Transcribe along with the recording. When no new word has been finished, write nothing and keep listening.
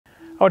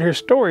I would hear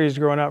stories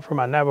growing up from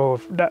my Navajo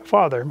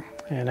father,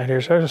 and I'd hear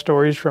other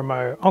stories from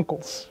my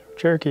uncles,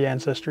 Cherokee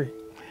ancestry.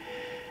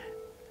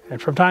 And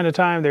from time to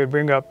time, they would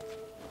bring up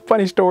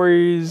funny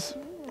stories,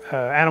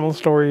 animal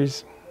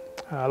stories.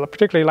 I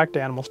particularly like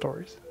the animal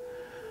stories.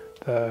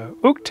 The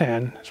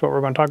Uktena is what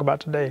we're going to talk about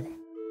today.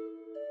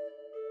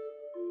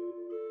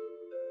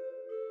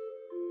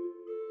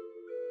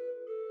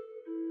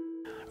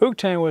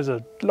 Uktena was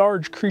a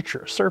large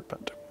creature, a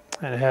serpent,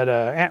 and it had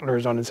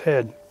antlers on his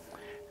head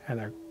and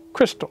a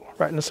crystal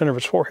right in the center of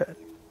his forehead.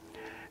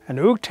 And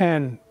the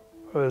Uktena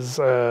was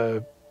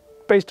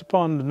based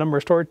upon the number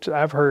of stories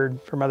I've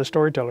heard from other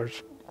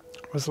storytellers,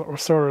 was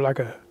sort of like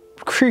a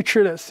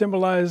creature that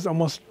symbolized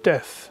almost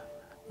death.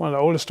 One of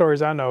the oldest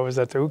stories I know is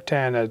that the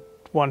Uktena at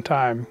one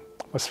time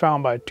was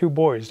found by two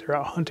boys. They were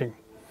out hunting.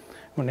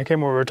 When they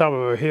came over the top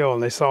of a hill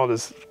and they saw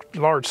this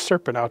large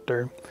serpent out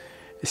there,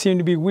 it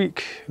seemed to be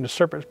weak, and the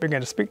serpent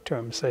began to speak to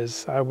him.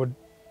 Says, "I would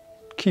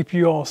keep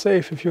you all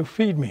safe if you'll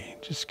feed me.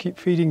 Just keep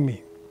feeding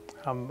me.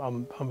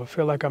 I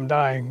feel like I'm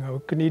dying. I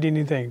couldn't eat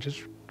anything.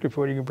 Just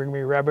before you can bring me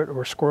a rabbit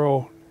or a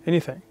squirrel,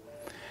 anything."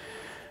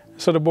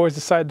 So the boys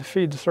decide to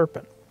feed the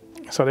serpent.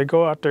 So they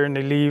go out there and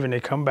they leave and they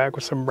come back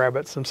with some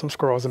rabbits and some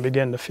squirrels and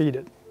begin to feed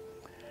it.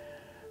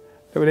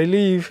 When they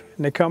leave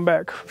and they come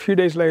back a few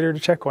days later to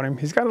check on him,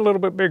 he's got a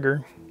little bit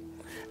bigger.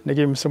 And they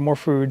give him some more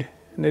food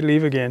and they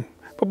leave again.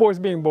 But boys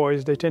being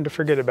boys, they tend to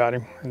forget about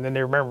him, and then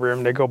they remember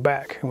him, they go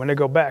back. And when they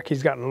go back,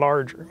 he's gotten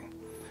larger.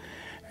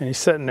 And he's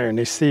sitting there and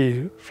they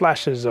see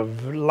flashes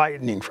of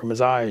lightning from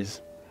his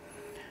eyes.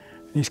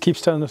 And he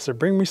keeps telling us to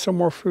bring me some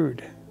more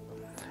food.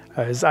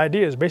 His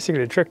idea is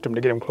basically to trick them,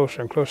 to get him closer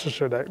and closer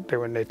so that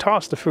when they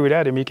toss the food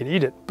at him, he can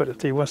eat it. But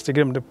if he wants to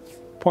get them to the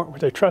point where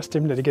they trust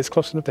him, that he gets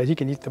close enough that he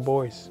can eat the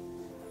boys.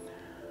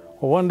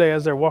 Well, one day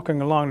as they're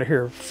walking along, they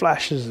hear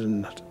flashes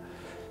and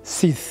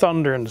see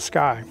thunder in the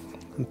sky.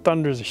 And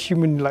thunder is a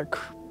human-like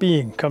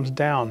being comes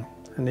down,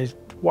 and they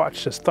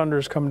watch as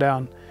thunders come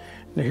down,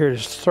 and they hear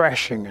this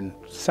thrashing and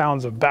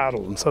sounds of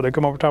battle. And so they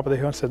come over top of the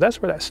hill and say,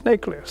 "That's where that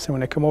snake lives." And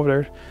when they come over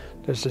there,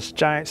 there's this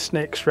giant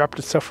snake wrapped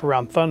itself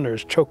around Thunder,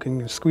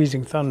 choking and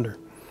squeezing Thunder.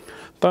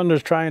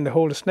 Thunder's trying to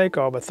hold the snake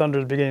off, but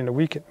Thunder's beginning to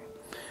weaken.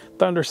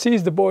 Thunder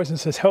sees the boys and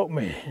says, "Help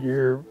me,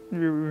 you're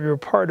a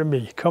part of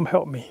me, come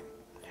help me.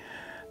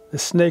 The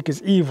snake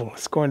is evil,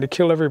 it's going to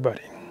kill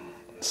everybody."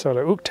 So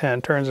the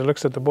Uktena turns and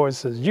looks at the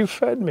boys and says, "You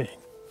fed me.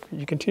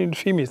 You continue to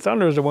feed me.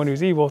 Thunder is the one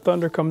who's evil.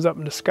 Thunder comes up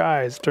in the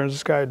skies, turns the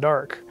sky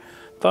dark.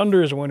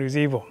 Thunder is the one who's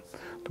evil."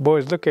 The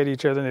boys look at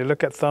each other and they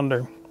look at Thunder.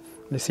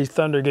 And they see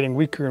Thunder getting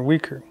weaker and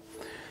weaker.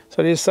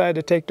 So they decide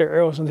to take their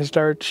arrows and they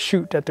start to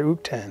shoot at the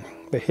Uktena.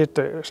 They hit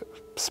the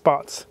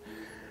spots.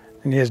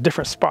 And he has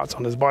different spots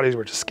on his body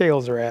where the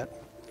scales are at.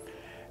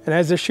 And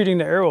as they're shooting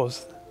the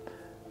arrows,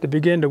 they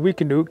begin to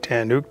weaken the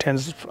Uktena. The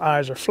Uktena's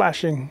eyes are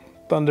flashing.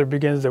 Thunder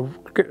begins to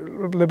get a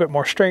little bit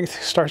more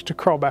strength, starts to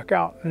crawl back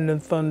out, and then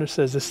Thunder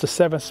says, "It's the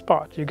seventh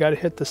spot. You got to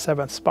hit the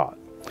seventh spot."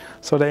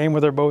 So they aim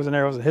with their bows and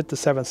arrows and hit the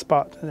seventh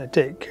spot, and they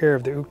take care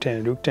of the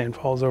Uktena. The Uktena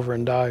falls over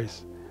and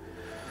dies.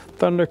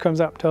 Thunder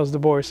comes out, tells the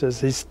boy, says,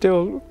 he's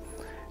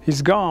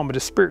gone, but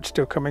his spirit's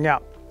still coming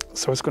out.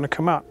 So it's going to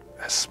come out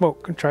as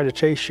smoke and try to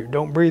chase you.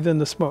 Don't breathe in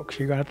the smoke.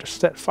 You're going to have to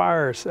set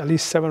fires, at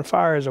least 7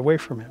 fires away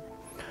from him.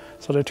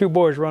 So the two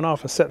boys run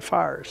off and set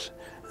fires.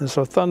 And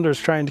so Thunder's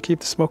trying to keep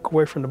the smoke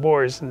away from the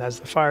boys, and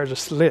as the fires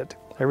are lit,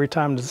 every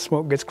time the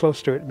smoke gets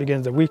close to it, it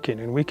begins to weaken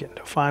and weaken.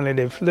 Finally,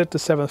 they've lit the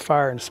 7th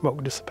fire and the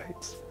smoke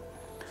dissipates.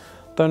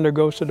 Thunder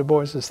goes to the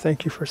boys and says,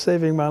 "Thank you for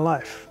saving my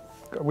life.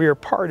 We are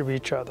part of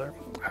each other.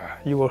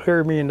 You will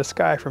hear me in the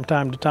sky from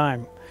time to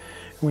time.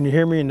 When you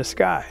hear me in the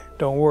sky,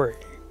 don't worry.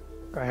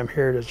 I am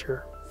here as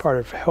your part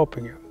of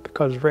helping you,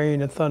 because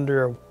rain and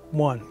thunder are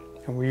one,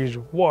 and we use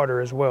water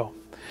as well."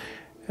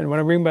 And what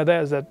I mean by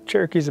that is that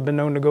Cherokees have been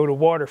known to go to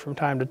water from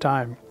time to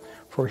time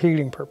for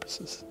healing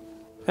purposes.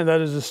 And that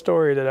is a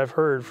story that I've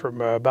heard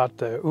from about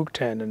the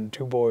Uktena and the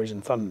two boys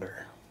and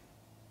Thunder.